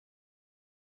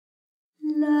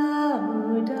Dominum,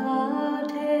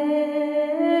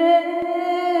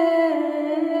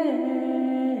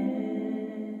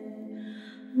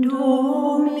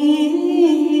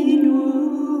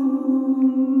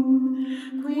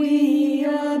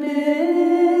 quia benignus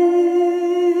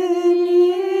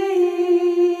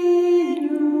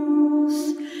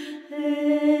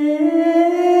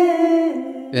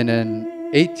In an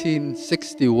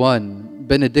 1861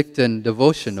 Benedictine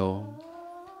devotional,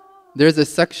 there's a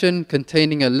section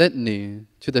containing a litany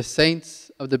to the saints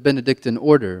of the Benedictine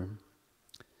order.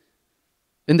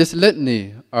 In this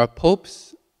litany are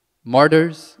popes,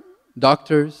 martyrs,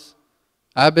 doctors,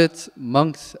 abbots,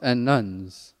 monks, and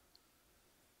nuns.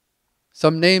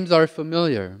 Some names are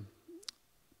familiar: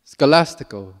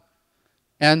 Scholastico,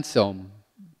 Anselm,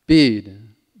 Bede,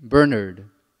 Bernard,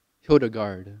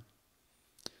 Hildegard.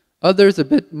 Others a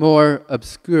bit more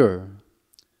obscure: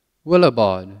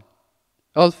 Willibald,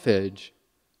 Elphege,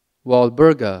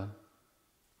 Walburga,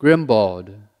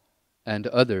 Grimbald, and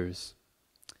others.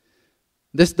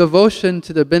 This devotion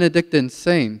to the Benedictine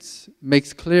saints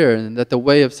makes clear that the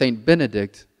way of Saint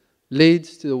Benedict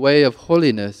leads to the way of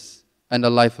holiness and a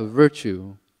life of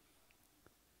virtue.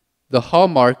 The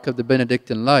hallmark of the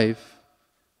Benedictine life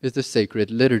is the sacred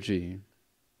liturgy.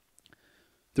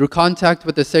 Through contact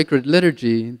with the sacred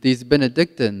liturgy, these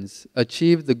Benedictines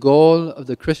achieve the goal of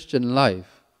the Christian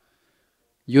life: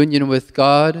 union with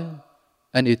God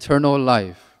and eternal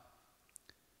life.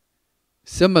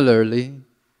 Similarly,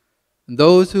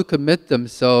 those who commit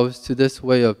themselves to this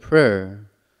way of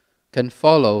prayer can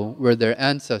follow where their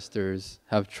ancestors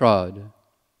have trod.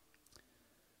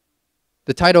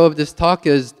 The title of this talk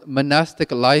is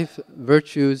Monastic Life,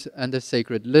 Virtues, and the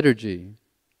Sacred Liturgy.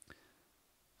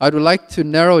 I would like to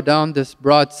narrow down this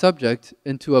broad subject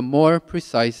into a more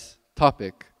precise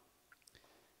topic.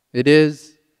 It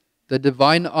is the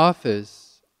divine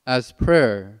office as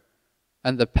prayer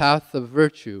and the path of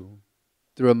virtue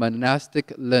through a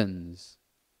monastic lens.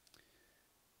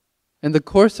 In the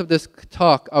course of this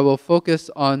talk, I will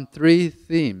focus on three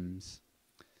themes: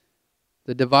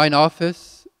 the divine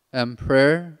office and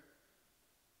prayer,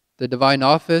 the divine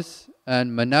office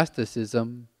and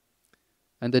monasticism,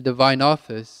 and the divine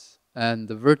office and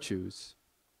the virtues.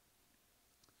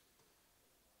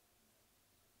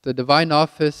 The divine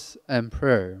office and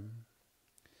prayer.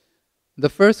 The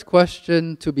first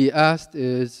question to be asked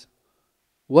is,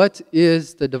 what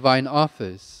is the divine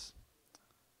office?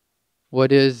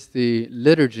 What is the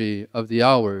liturgy of the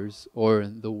hours, or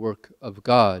the work of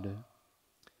God?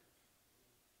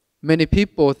 Many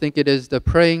people think it is the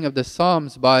praying of the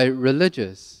Psalms by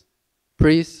religious,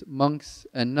 priests, monks,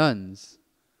 and nuns.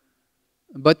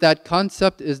 But that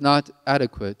concept is not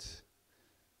adequate.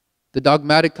 The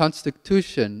dogmatic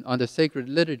constitution on the sacred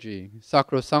liturgy,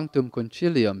 Sacrosanctum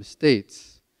Concilium,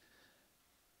 states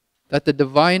that the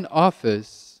divine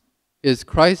office is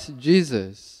Christ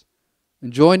Jesus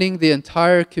joining the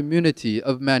entire community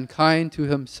of mankind to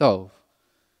himself,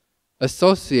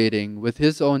 associating with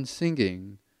his own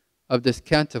singing of this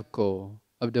canticle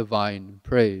of divine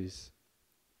praise.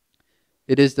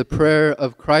 It is the prayer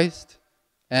of Christ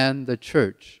and the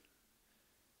Church.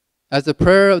 As the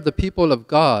prayer of the people of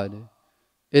God,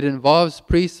 it involves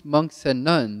priests, monks, and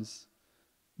nuns,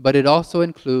 but it also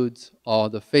includes all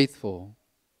the faithful.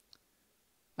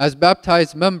 As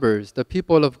baptized members, the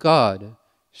people of God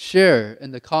share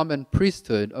in the common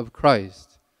priesthood of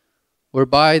Christ,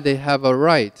 whereby they have a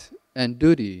right and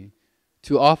duty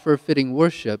to offer fitting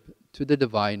worship to the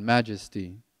divine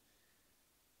majesty.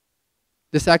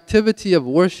 This activity of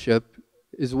worship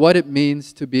is what it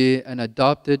means to be an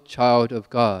adopted child of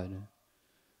God.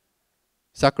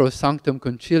 Sacrosanctum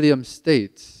Concilium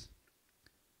states,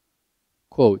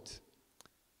 quote,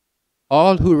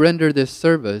 "All who render this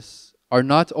service are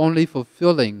not only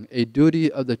fulfilling a duty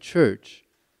of the Church,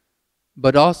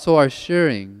 but also are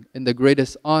sharing in the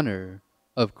greatest honor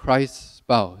of Christ's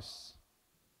spouse."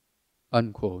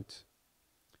 Unquote.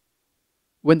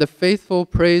 When the faithful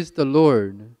praise the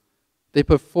Lord, they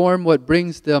perform what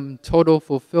brings them total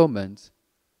fulfillment,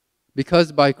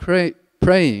 because by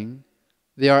praying,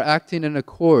 they are acting in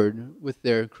accord with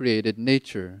their created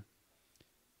nature.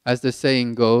 As the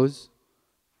saying goes,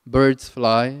 birds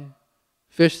fly,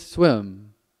 fish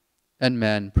swim, and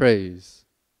man prays,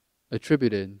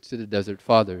 attributed to the Desert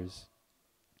Fathers.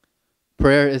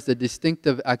 Prayer is the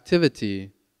distinctive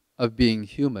activity of being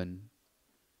human.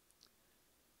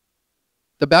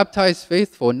 The baptized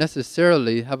faithful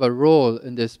necessarily have a role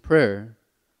in this prayer,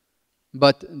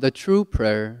 but the true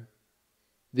prayer,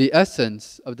 the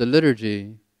essence of the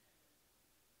liturgy,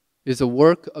 is a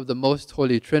work of the Most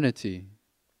Holy Trinity.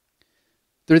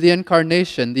 Through the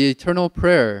Incarnation, the eternal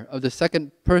prayer of the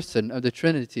second person of the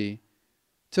Trinity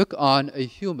took on a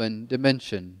human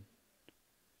dimension.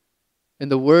 In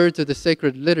the words of the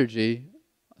sacred liturgy,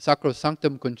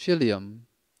 Sacrosanctum Concilium,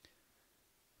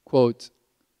 quote,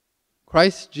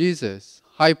 Christ Jesus,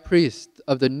 high priest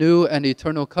of the new and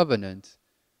eternal covenant,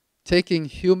 taking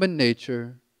human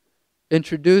nature,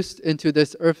 introduced into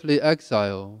this earthly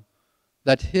exile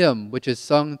that hymn which is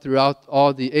sung throughout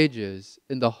all the ages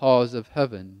in the halls of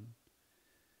heaven.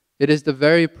 It is the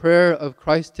very prayer of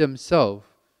Christ himself,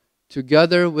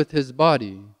 together with his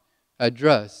body,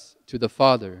 addressed to the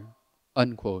Father,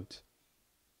 unquote.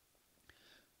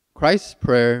 Christ's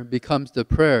prayer becomes the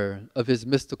prayer of his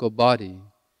mystical body,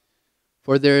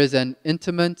 for there is an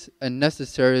intimate and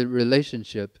necessary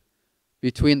relationship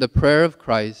between the prayer of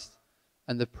Christ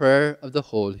and the prayer of the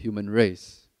whole human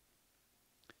race.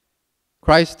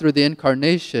 Christ, through the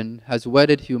Incarnation, has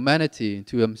wedded humanity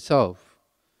to himself.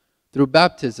 Through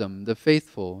baptism, the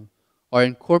faithful are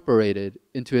incorporated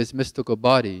into his mystical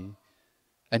body,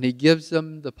 and he gives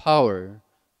them the power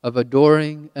of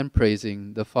adoring and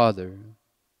praising the Father.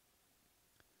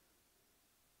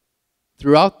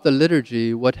 Throughout the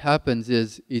liturgy, what happens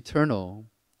is eternal,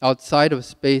 outside of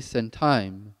space and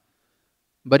time,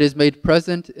 but is made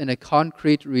present in a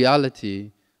concrete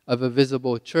reality of a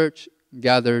visible church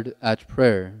gathered at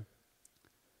prayer.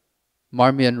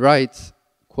 Marmion writes,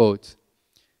 quote,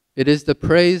 It is the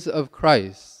praise of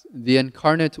Christ, the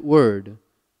incarnate Word,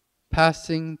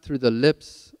 passing through the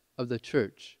lips of the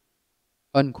church,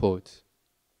 unquote.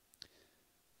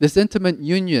 This intimate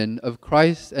union of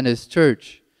Christ and his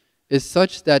church is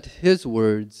such that his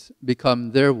words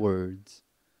become their words,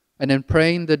 and in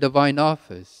praying the divine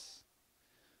office,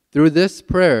 through this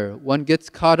prayer one gets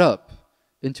caught up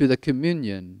into the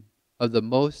communion of the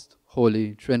most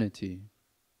holy Trinity.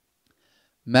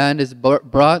 Man is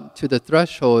brought to the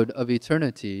threshold of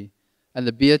eternity and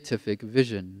the beatific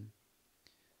vision.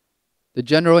 The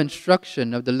general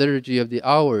instruction of the Liturgy of the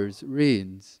Hours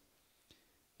reads,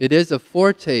 It is a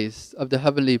foretaste of the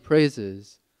heavenly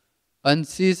praises,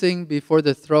 unceasing before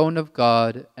the throne of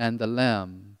God and the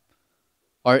Lamb,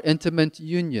 our intimate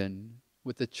union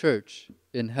with the Church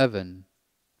in heaven.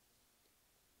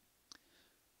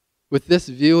 With this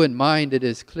view in mind, it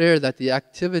is clear that the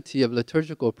activity of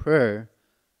liturgical prayer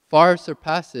far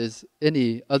surpasses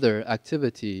any other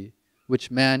activity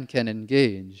which man can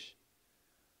engage.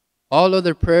 All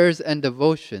other prayers and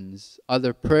devotions are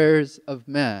the prayers of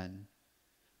man,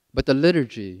 but the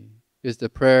liturgy is the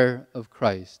prayer of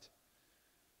Christ.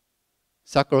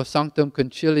 Sacrosanctum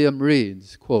Concilium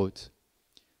reads, quote,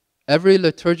 Every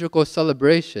liturgical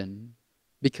celebration,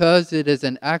 because it is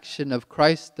an action of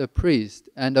Christ the priest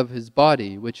and of his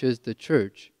body, which is the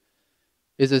church,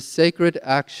 is a sacred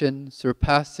action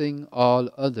surpassing all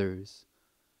others.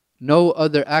 No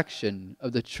other action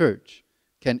of the church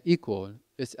can equal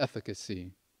its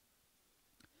efficacy.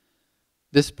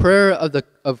 This prayer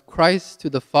of Christ to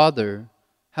the Father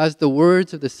has the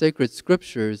words of the sacred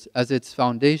scriptures as its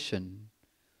foundation.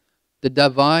 The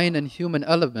divine and human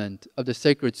element of the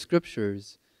sacred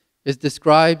scriptures is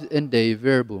described in De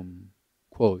Verbum,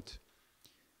 quote,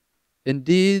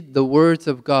 Indeed, the words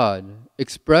of God,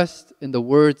 expressed in the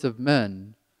words of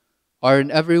men, are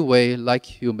in every way like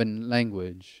human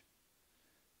language.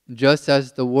 Just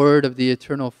as the word of the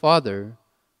eternal Father,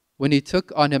 when he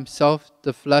took on himself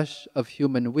the flesh of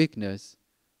human weakness,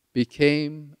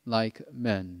 became like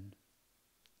men,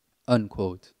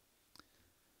 unquote.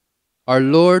 Our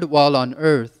Lord, while on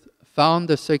earth, found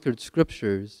the sacred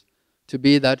scriptures to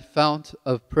be that fount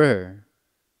of prayer.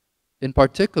 In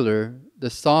particular, the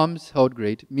Psalms held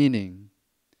great meaning.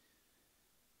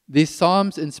 These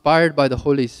Psalms, inspired by the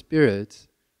Holy Spirit,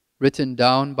 written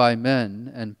down by men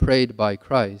and prayed by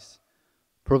Christ,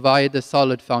 provide the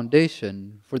solid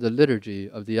foundation for the Liturgy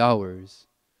of the Hours.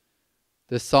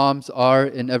 The Psalms are,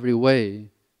 in every way,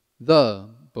 the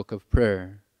book of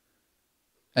prayer.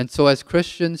 And so as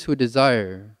Christians who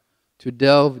desire to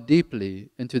delve deeply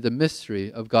into the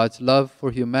mystery of God's love for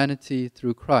humanity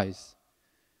through Christ,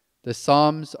 the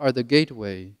Psalms are the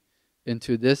gateway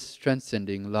into this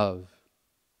transcending love.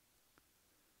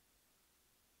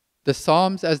 The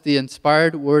Psalms, as the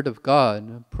inspired Word of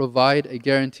God, provide a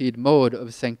guaranteed mode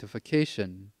of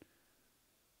sanctification.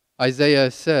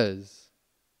 Isaiah says,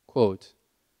 quote,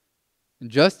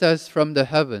 Just as from the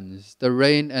heavens the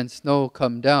rain and snow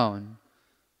come down,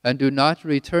 and do not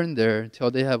return there till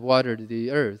they have watered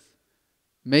the earth,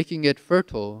 making it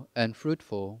fertile and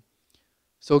fruitful,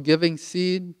 so giving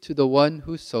seed to the one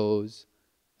who sows,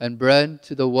 and bread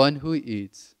to the one who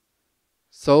eats,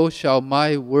 so shall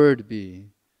my word be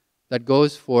that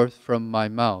goes forth from my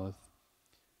mouth.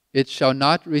 It shall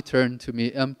not return to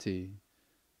me empty,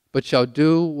 but shall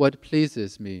do what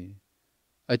pleases me,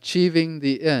 achieving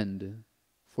the end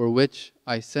for which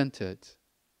I sent it."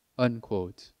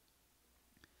 Unquote.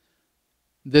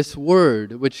 This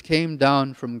word, which came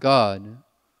down from God,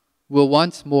 will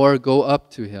once more go up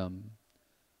to him.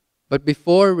 But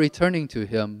before returning to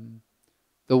him,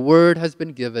 the word has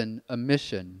been given a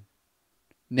mission,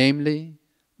 namely,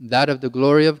 that of the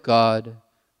glory of God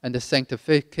and the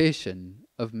sanctification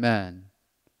of man.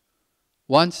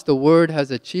 Once the word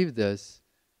has achieved this,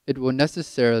 it will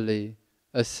necessarily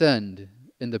ascend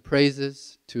in the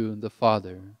praises to the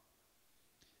Father.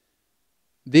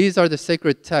 These are the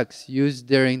sacred texts used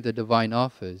during the divine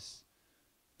office.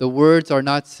 The words are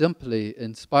not simply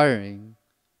inspiring,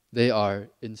 they are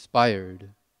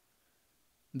inspired.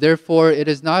 Therefore, it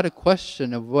is not a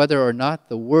question of whether or not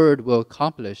the word will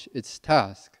accomplish its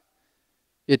task.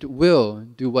 It will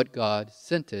do what God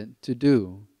sent it to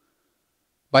do.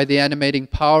 By the animating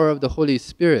power of the Holy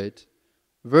Spirit,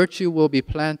 virtue will be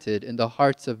planted in the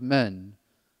hearts of men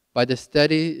by the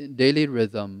steady daily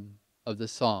rhythm of the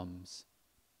Psalms.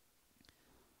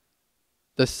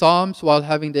 The Psalms, while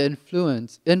having the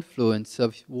influence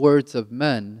of words of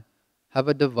men, have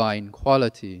a divine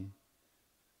quality.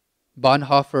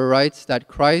 Bonhoeffer writes that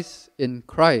in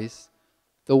Christ,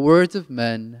 the words of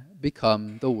men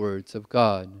become the words of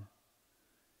God.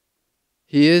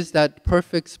 He is that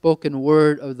perfect spoken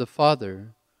word of the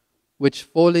Father, which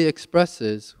fully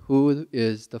expresses who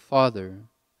is the Father.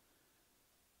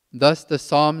 Thus the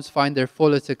Psalms find their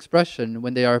fullest expression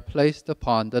when they are placed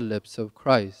upon the lips of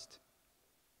Christ.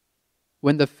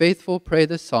 When the faithful pray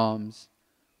the Psalms,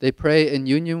 they pray in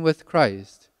union with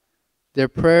Christ. Their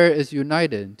prayer is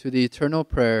united to the eternal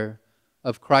prayer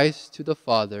of Christ to the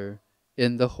Father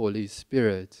in the Holy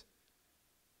Spirit.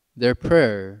 Their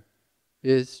prayer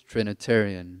is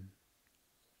Trinitarian.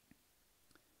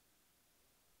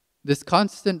 This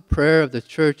constant prayer of the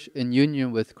Church in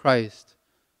union with Christ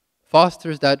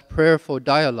fosters that prayerful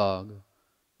dialogue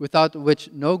without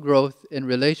which no growth in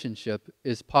relationship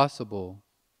is possible.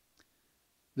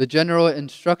 The general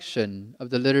instruction of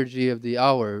the Liturgy of the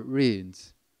Hour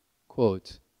reads,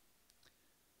 quote,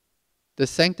 "The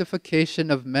sanctification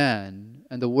of man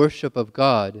and the worship of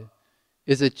God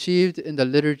is achieved in the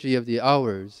Liturgy of the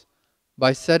Hours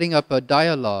by setting up a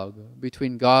dialogue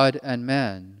between God and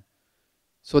man,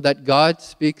 so that God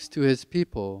speaks to his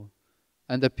people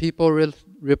and the people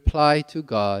reply to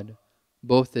God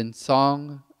both in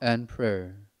song and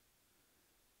prayer.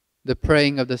 The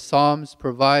praying of the Psalms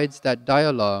provides that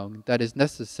dialogue that is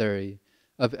necessary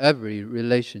of every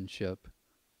relationship.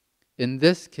 In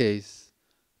this case,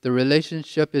 the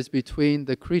relationship is between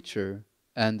the creature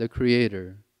and the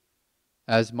Creator.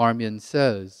 As Marmion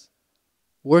says,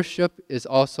 worship is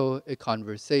also a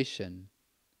conversation,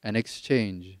 an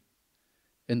exchange.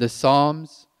 In the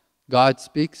Psalms, God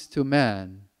speaks to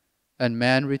man, and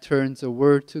man returns a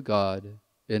word to God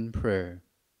in prayer."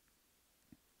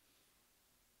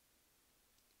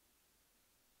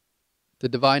 The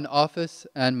Divine Office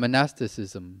and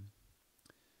Monasticism.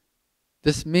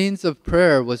 This means of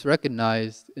prayer was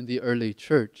recognized in the early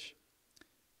church.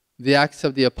 The Acts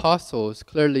of the Apostles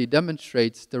clearly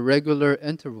demonstrates the regular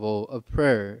interval of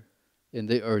prayer in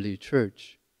the early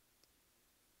church.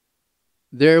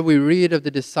 There we read of the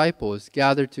disciples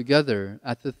gathered together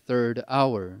at the 3rd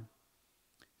hour.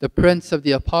 The prince of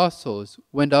the apostles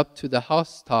went up to the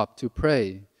housetop to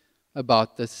pray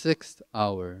about the 6th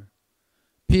hour.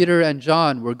 Peter and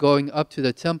John were going up to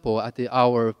the temple at the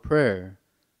hour of prayer,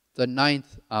 the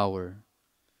 9th hour.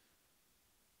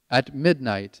 At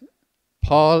midnight,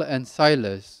 Paul and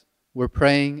Silas were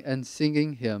praying and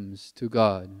singing hymns to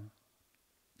God.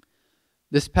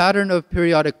 This pattern of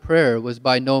periodic prayer was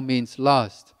by no means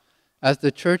lost as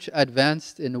the church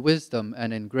advanced in wisdom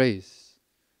and in grace.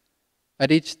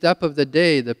 At each step of the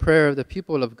day, the prayer of the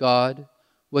people of God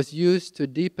was used to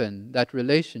deepen that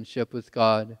relationship with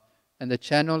God and the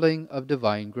channeling of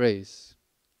divine grace.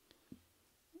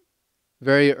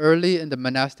 Very early in the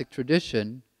monastic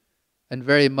tradition, and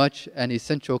very much an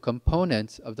essential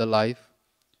component of the life,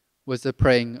 was the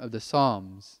praying of the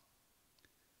Psalms.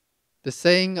 The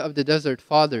saying of the Desert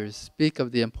Fathers speak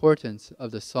of the importance of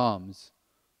the Psalms.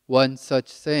 One such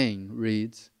saying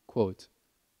reads, quote,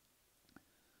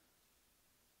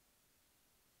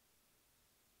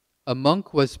 "A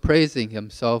monk was praising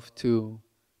himself to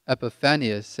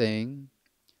Epiphanius, saying,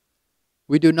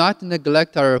 'We do not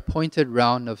neglect our appointed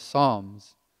round of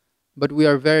psalms, but we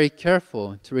are very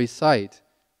careful to recite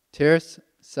tierce,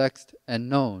 sext, and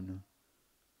none.'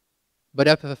 But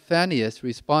Epiphanius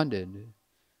responded,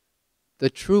 'The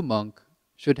true monk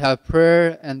should have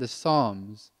prayer and the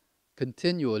psalms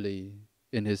continually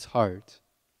in his heart.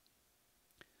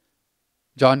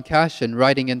 John Cassian,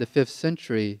 writing in the 5th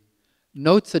century,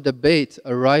 notes a debate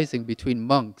arising between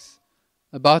monks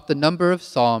about the number of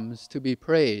psalms to be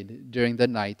prayed during the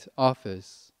night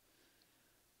office.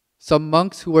 Some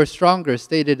monks who were stronger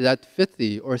stated that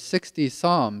 50 or 60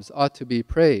 psalms ought to be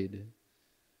prayed.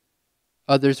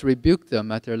 Others rebuked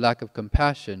them at their lack of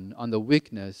compassion on the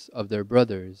weakness of their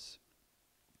brothers.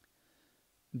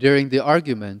 During the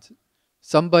argument,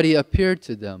 somebody appeared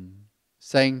to them,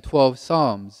 sang 12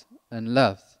 psalms, and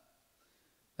left,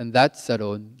 and that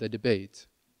settled the debate.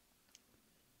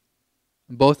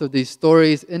 Both of these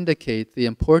stories indicate the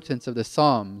importance of the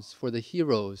psalms for the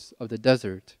heroes of the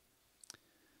desert.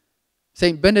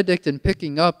 St. Benedict, in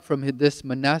picking up from this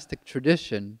monastic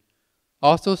tradition,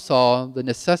 also saw the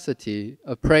necessity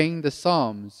of praying the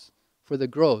psalms for the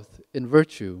growth in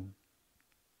virtue.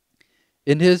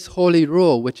 In his Holy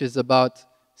Rule, which is about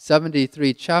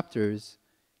 73 chapters,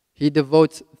 he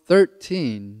devotes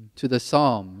 13 to the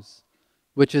psalms,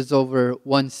 which is over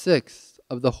 1/6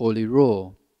 of the Holy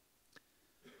Rule.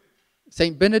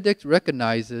 St. Benedict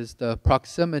recognizes the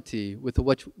proximity with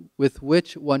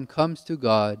which one comes to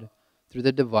God through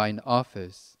the divine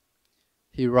office.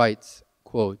 He writes,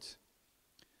 quote,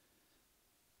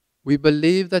 "We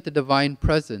believe that the divine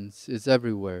presence is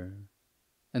everywhere,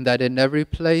 and that in every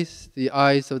place the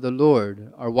eyes of the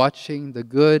Lord are watching the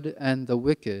good and the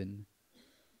wicked.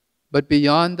 But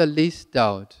beyond the least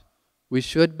doubt, we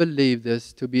should believe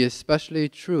this to be especially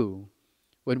true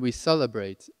when we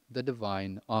celebrate the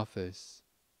divine office."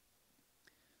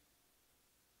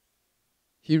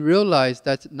 He realized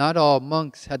that not all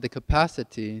monks had the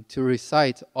capacity to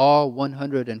recite all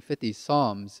 150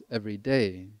 psalms every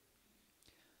day.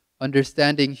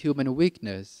 Understanding human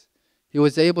weakness, he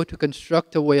was able to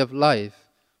construct a way of life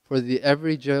for the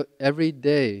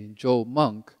everyday Joe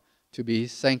monk to be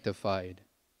sanctified.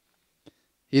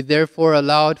 He therefore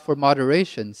allowed for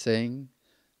moderation, saying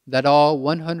that all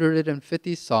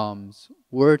 150 psalms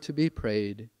were to be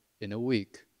prayed in a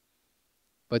week.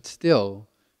 But still,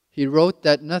 he wrote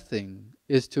that nothing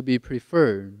is to be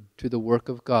preferred to the work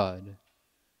of God.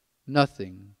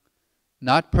 Nothing,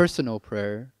 not personal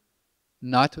prayer,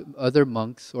 not other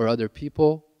monks or other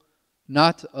people,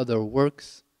 not other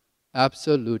works,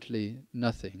 absolutely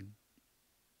nothing.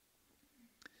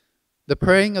 The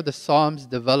praying of the Psalms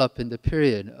developed in the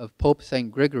period of Pope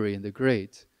St. Gregory the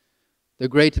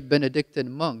Great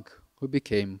Benedictine monk who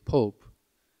became Pope.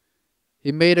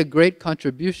 He made a great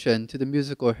contribution to the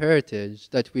musical heritage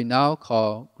that we now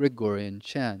call Gregorian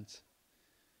chant.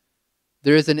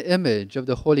 There is an image of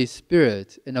the Holy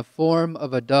Spirit in a form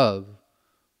of a dove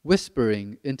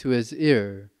whispering into his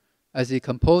ear as he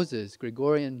composes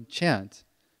Gregorian chant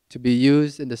to be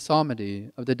used in the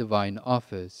psalmody of the divine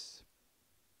office.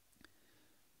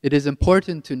 It is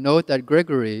important to note that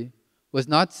Gregory was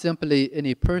not simply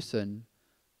any person,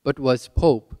 but was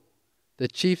Pope, the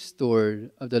chief steward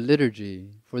of the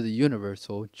liturgy for the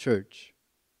universal church.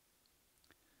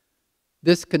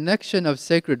 This connection of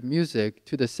sacred music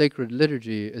to the sacred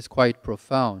liturgy is quite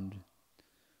profound.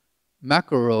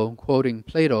 Macaro, quoting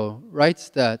Plato,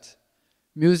 writes that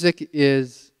music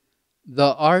is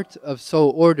the art of so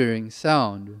ordering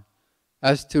sound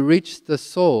as to reach the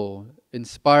soul,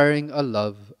 inspiring a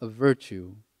love of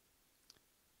virtue.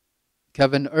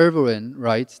 Kevin Irwin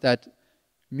writes that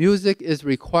music is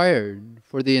required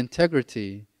for the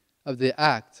integrity of the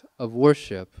act of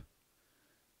worship.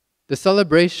 The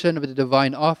celebration of the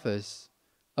divine office,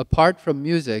 apart from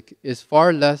music, is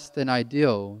far less than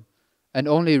ideal and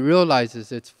only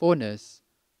realizes its fullness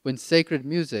when sacred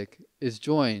music is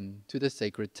joined to the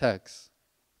sacred text.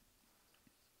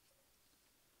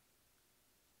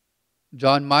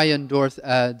 John Meyendorff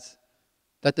adds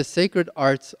that the sacred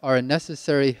arts are a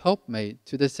necessary helpmate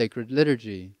to the sacred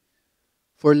liturgy,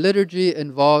 for liturgy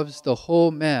involves the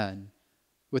whole man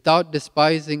without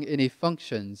despising any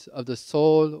functions of the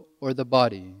soul or the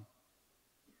body.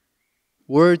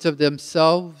 Words of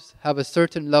themselves have a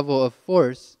certain level of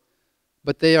force,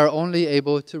 but they are only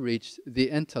able to reach the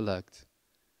intellect.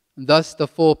 Thus, the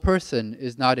full person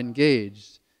is not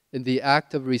engaged in the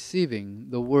act of receiving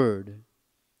the word.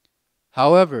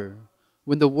 However,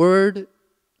 when the word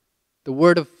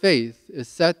of faith is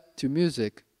set to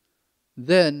music,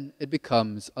 then it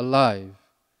becomes alive.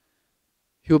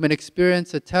 Human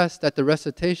experience attests that the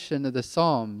recitation of the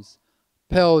Psalms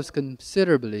pales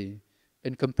considerably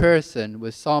in comparison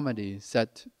with psalmody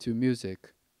set to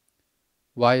music.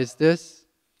 Why is this?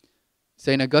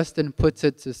 St. Augustine puts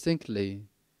it succinctly: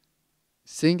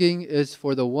 singing is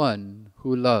for the one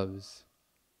who loves.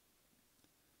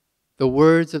 The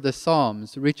words of the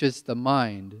Psalms reaches the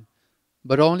mind,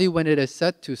 but only when it is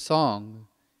set to song,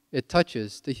 it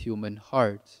touches the human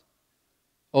heart.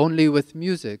 Only with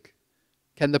music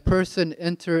can the person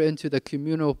enter into the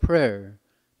communal prayer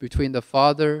between the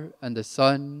Father and the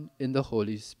Son in the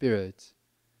Holy Spirit.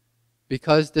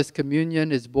 Because this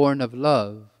communion is born of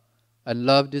love, and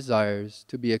love desires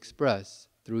to be expressed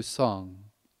through song.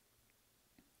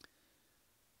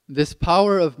 This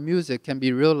power of music can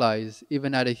be realized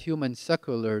even at a human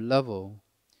secular level.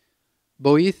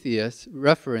 Boethius,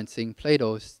 referencing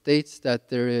Plato, states that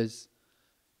there is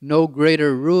no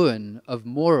greater ruin of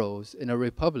morals in a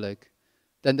republic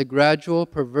than the gradual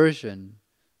perversion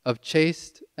of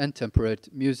chaste and temperate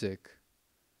music.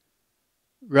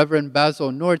 Reverend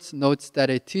Basil Nortz notes that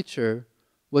a teacher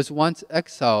was once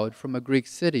exiled from a Greek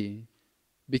city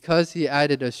because he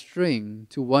added a string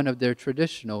to one of their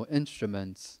traditional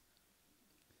instruments.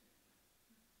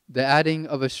 The adding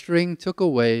of a string took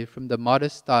away from the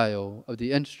modest style of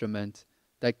the instrument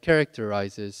that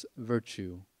characterizes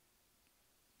virtue.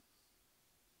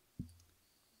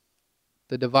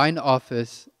 The divine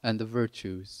office and the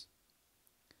virtues.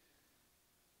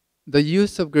 The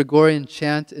use of Gregorian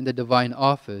chant in the divine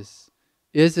office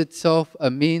is itself a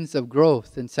means of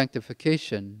growth and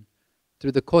sanctification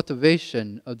through the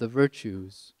cultivation of the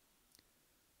virtues.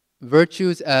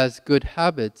 Virtues as good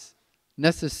habits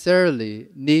necessarily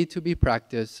need to be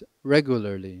practiced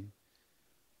regularly.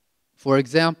 For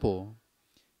example,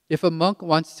 if a monk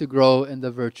wants to grow in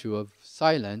the virtue of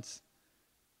silence,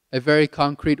 a very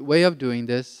concrete way of doing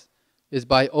this is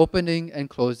by opening and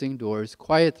closing doors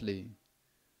quietly.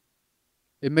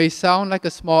 It may sound like a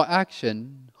small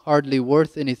action, hardly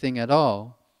worth anything at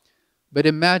all, but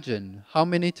imagine how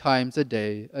many times a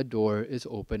day a door is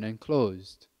open and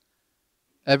closed.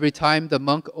 Every time the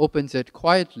monk opens it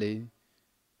quietly,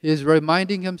 he is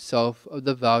reminding himself of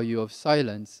the value of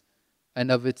silence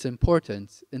and of its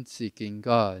importance in seeking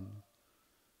God.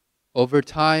 Over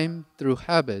time, through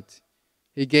habit,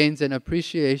 he gains an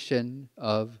appreciation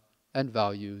of and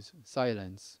values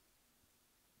silence.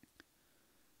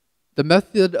 The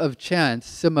method of chant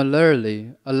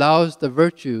similarly allows the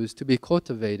virtues to be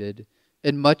cultivated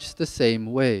in much the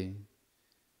same way.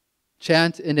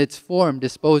 Chant in its form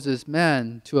disposes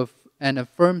man to and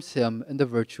affirms him in the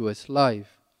virtuous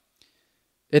life.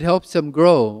 It helps him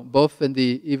grow both in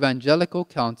the evangelical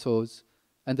counsels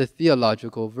and the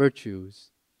theological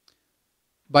virtues.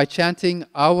 By chanting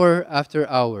hour after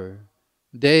hour,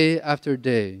 day after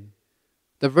day,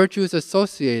 the virtues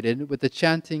associated with the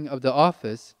chanting of the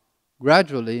office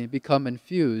gradually become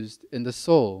infused in the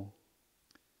soul.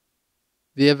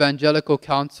 The evangelical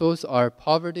counsels are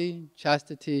poverty,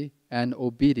 chastity, and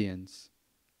obedience.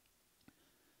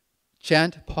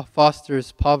 Chant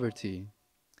fosters poverty.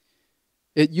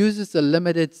 It uses a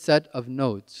limited set of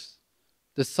notes.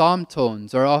 The psalm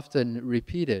tones are often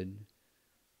repeated.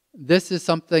 This is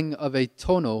something of a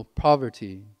tonal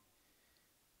poverty.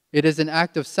 It is an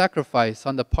act of sacrifice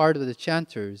on the part of the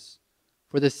chanters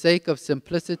for the sake of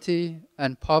simplicity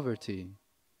and poverty.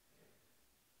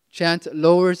 Chant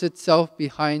lowers itself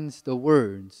behind the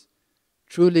words,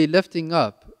 truly lifting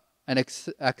up and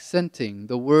accenting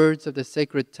the words of the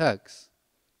sacred text.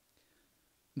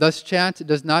 Thus, chant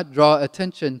does not draw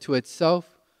attention to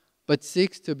itself, but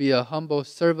seeks to be a humble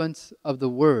servant of the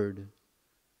word.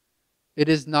 It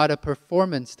is not a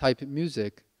performance-type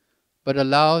music, but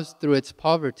allows through its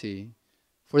poverty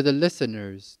for the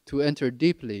listeners to enter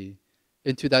deeply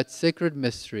into that sacred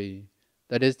mystery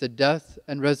that is the death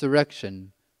and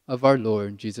resurrection of our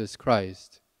Lord Jesus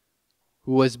Christ,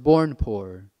 who was born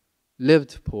poor,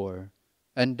 lived poor,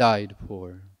 and died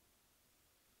poor.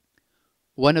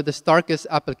 One of the starkest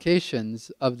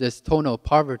applications of this tonal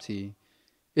poverty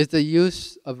is the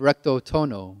use of recto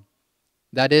tono,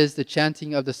 that is, the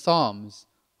chanting of the Psalms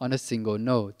on a single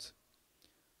note.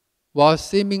 While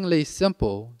seemingly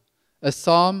simple, a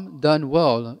psalm done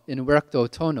well in recto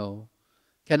tono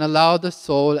can allow the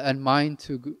soul and mind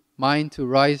to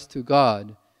rise to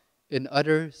God in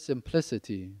utter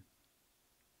simplicity.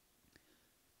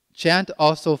 Chant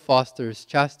also fosters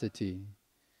chastity.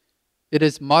 It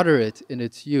is moderate in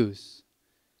its use.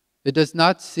 It does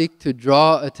not seek to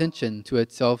draw attention to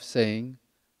itself, saying,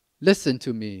 "Listen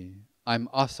to me, I'm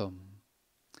awesome."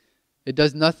 It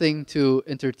does nothing to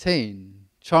entertain,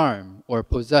 charm, or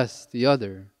possess the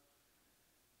other.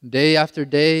 Day after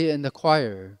day in the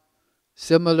choir,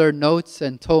 similar notes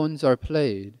and tones are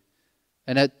played,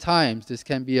 and at times this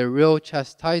can be a real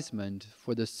chastisement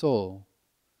for the soul.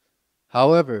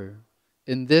 However,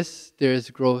 in this there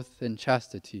is growth in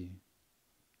chastity.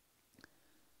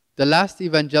 The last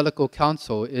evangelical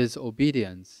counsel is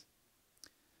obedience.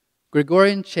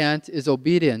 Gregorian chant is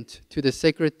obedient to the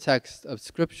sacred text of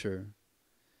Scripture.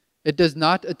 It does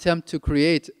not attempt to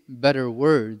create better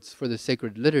words for the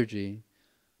sacred liturgy,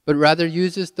 but rather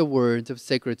uses the words of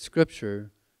sacred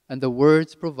Scripture and the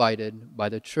words provided by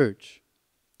the Church.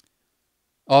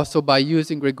 Also, by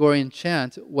using Gregorian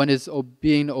chant, one is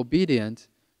being obedient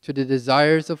to the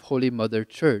desires of Holy Mother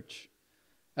Church,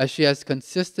 as she has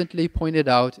consistently pointed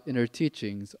out in her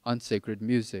teachings on sacred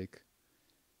music.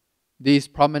 These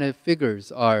prominent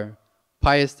figures are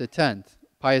Pius X,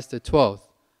 Pius XII,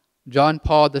 John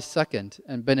Paul II,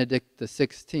 and Benedict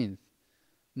XVI,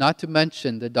 not to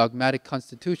mention the dogmatic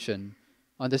constitution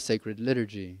on the sacred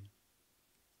liturgy.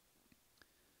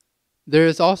 There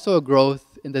is also a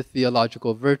growth in the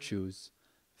theological virtues,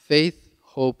 faith,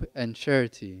 hope, and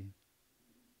charity.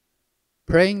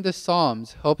 Praying the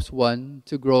Psalms helps one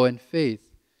to grow in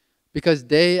faith, because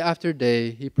day after day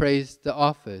he prays the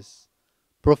office,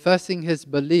 professing his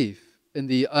belief in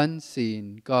the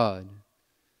unseen God.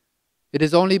 It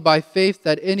is only by faith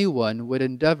that anyone would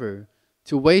endeavor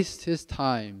to waste his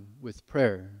time with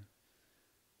prayer.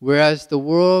 Whereas the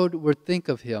world would think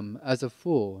of him as a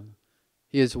fool,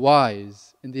 he is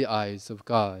wise in the eyes of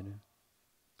God.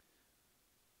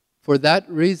 For that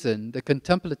reason, the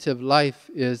contemplative life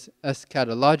is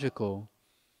eschatological,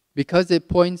 because it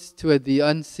points to the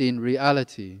unseen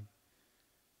reality.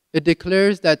 It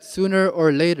declares that sooner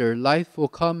or later life will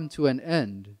come to an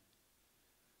end.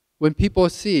 When people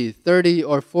see 30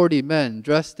 or 40 men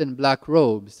dressed in black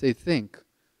robes, they think,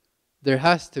 there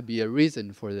has to be a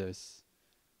reason for this.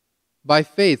 By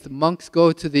faith, monks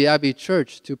go to the abbey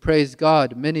church to praise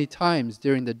God many times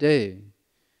during the day.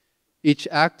 Each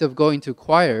act of going to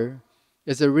choir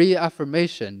is a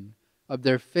reaffirmation of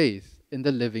their faith in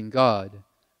the living God,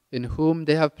 in whom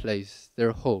they have placed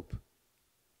their hope.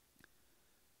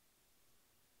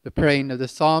 The praying of the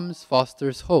Psalms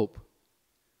fosters hope.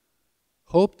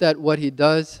 Hope that what he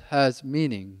does has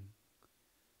meaning.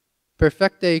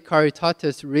 Perfecte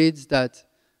Caritatis reads that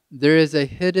there is a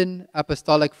hidden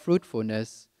apostolic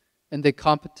fruitfulness in the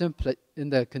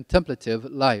contemplative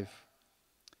life.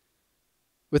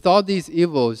 With all these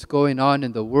evils going on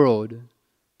in the world,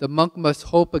 the monk must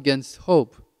hope against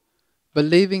hope,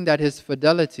 believing that his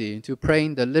fidelity to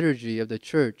praying the liturgy of the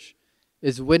Church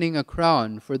is winning a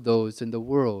crown for those in the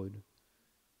world.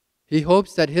 He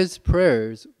hopes that his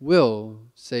prayers will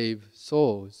save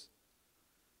souls.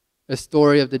 A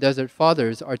story of the Desert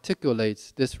Fathers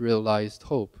articulates this realized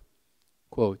hope.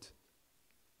 Quote,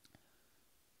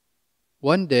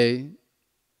 one day,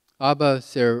 Abba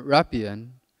Serapion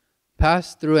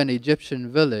passed through an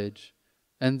Egyptian village,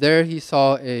 and there he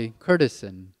saw a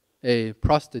courtesan, a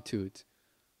prostitute,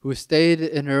 who stayed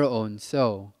in her own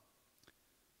cell.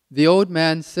 The old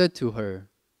man said to her,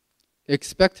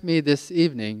 expect me this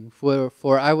evening,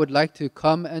 for I would like to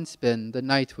come and spend the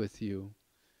night with you.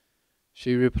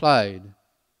 She replied,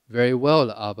 very well,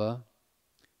 Abba.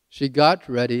 She got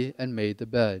ready and made the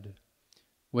bed.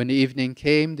 When evening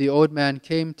came, the old man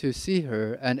came to see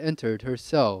her and entered her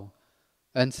cell,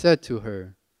 and said to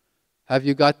her, have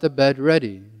you got the bed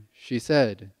ready? She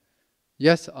said,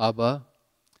 yes, Abba.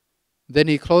 Then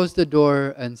he closed the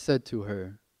door and said to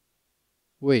her,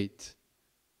 wait.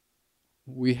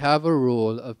 We have a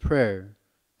rule of prayer,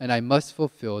 and I must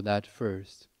fulfill that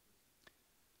first.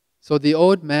 So the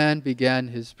old man began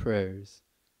his prayers.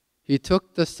 He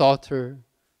took the psalter,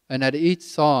 and at each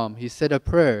psalm he said a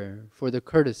prayer for the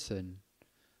courtesan,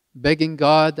 begging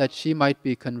God that she might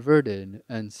be converted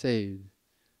and saved.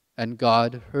 And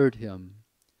God heard him.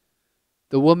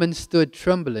 The woman stood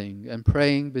trembling and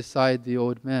praying beside the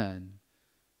old man.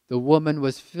 The woman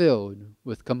was filled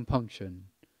with compunction.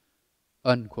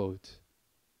 Unquote.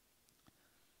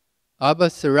 Abba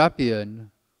Serapion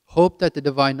hoped that the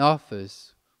divine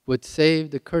office would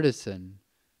save the courtesan,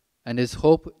 and his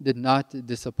hope did not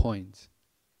disappoint.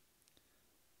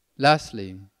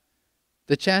 Lastly,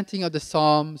 the chanting of the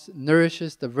Psalms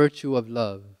nourishes the virtue of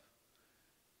love.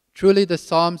 Truly, the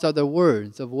Psalms are the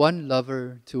words of one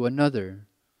lover to another.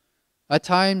 At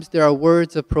times, there are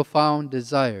words of profound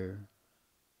desire.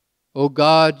 O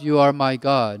God, you are my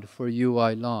God, for you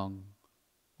I long.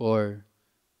 Or,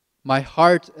 my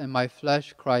heart and my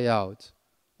flesh cry out,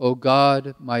 O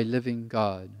God, my living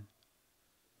God.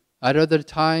 At other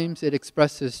times, it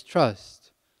expresses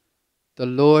trust. The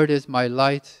Lord is my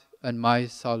light and my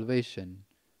salvation,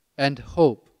 and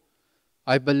hope.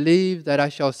 I believe that I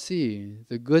shall see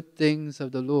the good things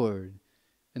of the Lord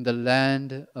in the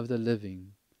land of the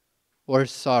living. Or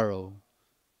sorrow,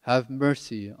 have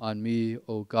mercy on me,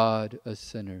 O God, a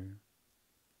sinner.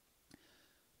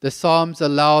 The Psalms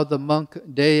allow the monk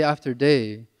day after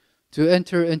day to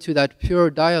enter into that pure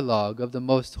dialogue of the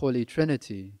most Holy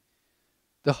Trinity,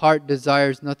 the heart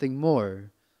desires nothing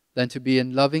more than to be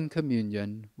in loving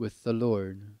communion with the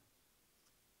Lord.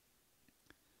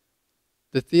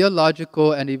 The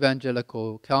theological and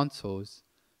evangelical councils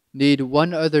need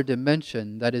one other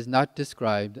dimension that is not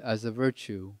described as a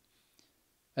virtue,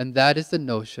 and that is the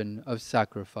notion of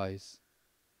sacrifice.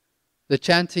 The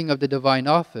chanting of the divine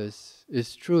office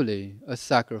is truly a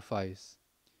sacrifice.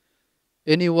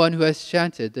 Anyone who has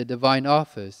chanted the divine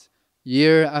office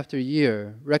year after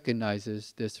year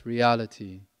recognizes this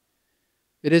reality.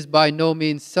 It is by no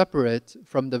means separate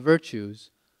from the virtues,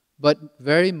 but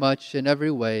very much in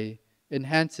every way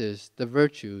enhances the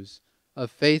virtues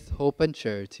of faith, hope, and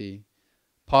charity,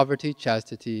 poverty,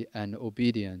 chastity, and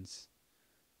obedience.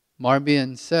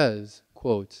 Marmion says,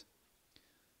 quote,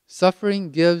 "Suffering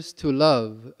gives to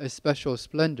love a special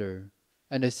splendor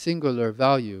and a singular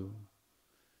value.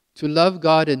 To love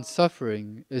God in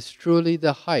suffering is truly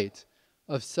the height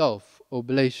of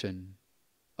self-oblation."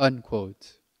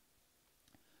 Unquote.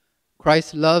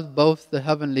 Christ loved both the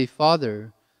Heavenly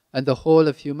Father and the whole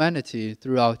of humanity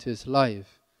throughout his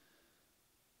life.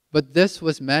 But this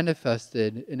was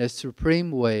manifested in a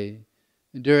supreme way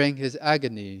during his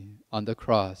agony on the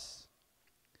cross.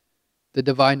 The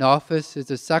divine office is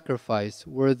a sacrifice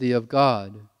worthy of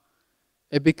God.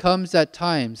 It becomes at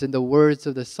times, in the words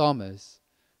of the psalmist,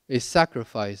 a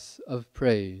sacrifice of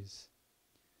praise.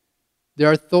 There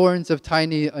are thorns of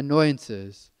tiny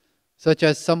annoyances, such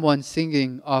as someone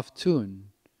singing off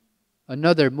tune,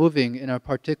 another moving in a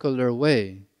particular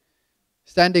way,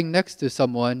 standing next to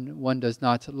someone one does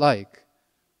not like,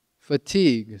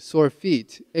 fatigue, sore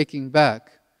feet, aching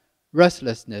back,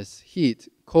 restlessness, heat,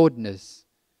 coldness.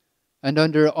 And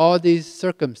under all these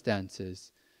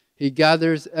circumstances, he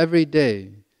gathers every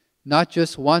day, not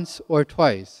just once or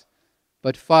twice,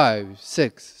 but 5,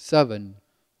 6, 7,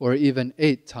 or even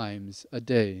 8 times a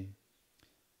day.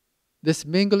 This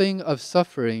mingling of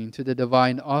suffering to the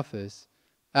divine office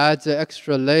adds an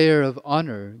extra layer of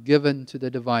honor given to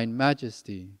the divine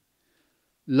majesty.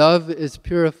 Love is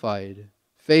purified,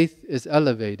 faith is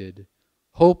elevated,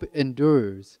 hope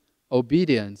endures,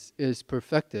 obedience is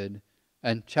perfected,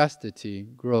 and chastity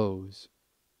grows.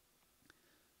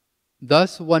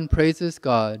 Thus one praises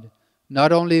God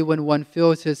not only when one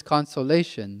feels his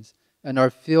consolations and are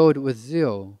filled with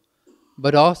zeal,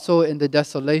 but also in the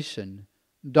desolation,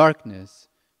 darkness,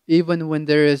 even when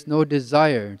there is no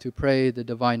desire to pray the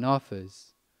divine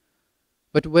office.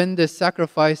 But when this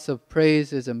sacrifice of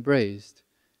praise is embraced,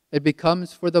 it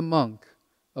becomes for the monk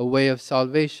a way of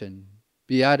salvation,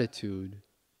 beatitude,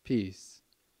 peace.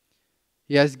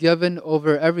 He has given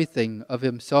over everything of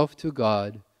himself to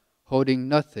God, holding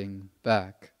nothing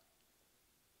back.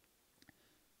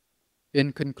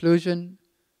 In conclusion,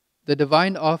 the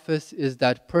divine office is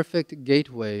that perfect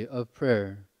gateway of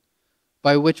prayer,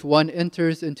 by which one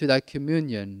enters into that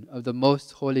communion of the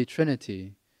most Holy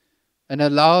Trinity, and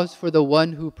allows for the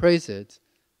one who prays it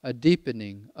a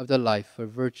deepening of the life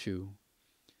of virtue.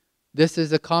 This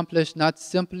is accomplished not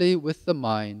simply with the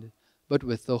mind, but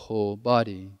with the whole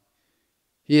body.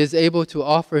 He is able to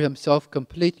offer himself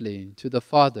completely to the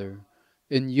Father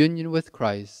in union with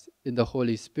Christ in the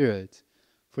Holy Spirit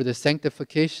for the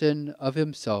sanctification of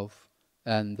himself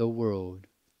and the world.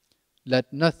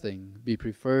 Let nothing be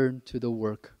preferred to the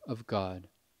work of God.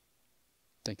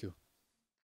 Thank you.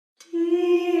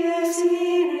 Dies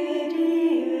irae,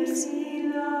 dies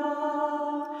illa.